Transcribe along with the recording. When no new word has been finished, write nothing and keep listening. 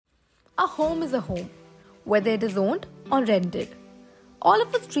A home is a home, whether it is owned or rented. All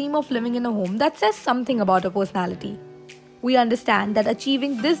of us dream of living in a home that says something about our personality. We understand that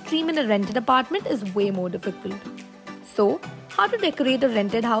achieving this dream in a rented apartment is way more difficult. So, how to decorate a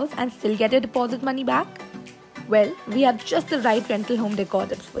rented house and still get your deposit money back? Well, we have just the right rental home decor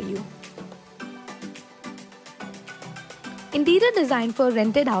tips for you. Interior design for a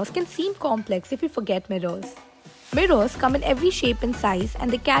rented house can seem complex if you forget mirrors. Mirrors come in every shape and size,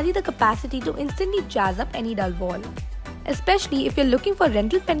 and they carry the capacity to instantly jazz up any dull wall. Especially if you're looking for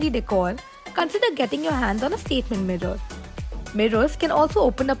rental-friendly decor, consider getting your hands on a statement mirror. Mirrors can also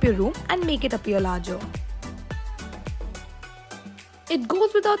open up your room and make it appear larger. It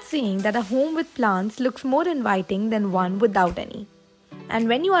goes without saying that a home with plants looks more inviting than one without any. And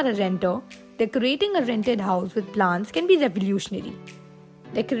when you are a renter, decorating a rented house with plants can be revolutionary.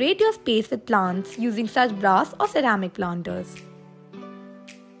 Decorate your space with plants using such brass or ceramic planters.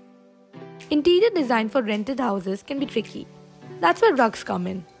 Interior design for rented houses can be tricky. That's where rugs come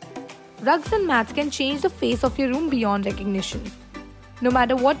in. Rugs and mats can change the face of your room beyond recognition. No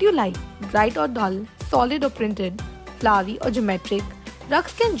matter what you like, bright or dull, solid or printed, flowery or geometric,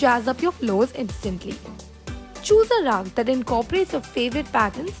 rugs can jazz up your floors instantly. Choose a rug that incorporates your favorite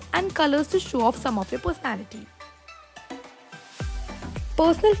patterns and colors to show off some of your personality.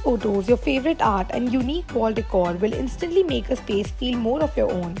 Personal photos, your favorite art, and unique wall decor will instantly make a space feel more of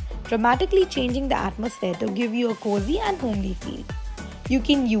your own, dramatically changing the atmosphere to give you a cozy and homely feel. You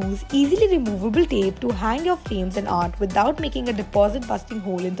can use easily removable tape to hang your frames and art without making a deposit-busting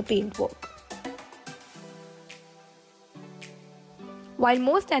hole in the paintwork. While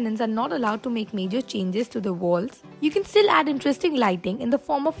most tenants are not allowed to make major changes to the walls, you can still add interesting lighting in the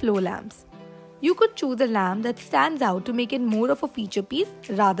form of floor lamps. You could choose a lamp that stands out to make it more of a feature piece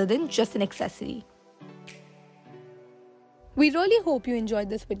rather than just an accessory. We really hope you enjoyed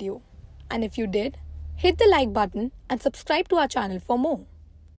this video. And if you did, hit the like button and subscribe to our channel for more.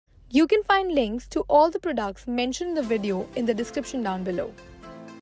 You can find links to all the products mentioned in the video in the description down below.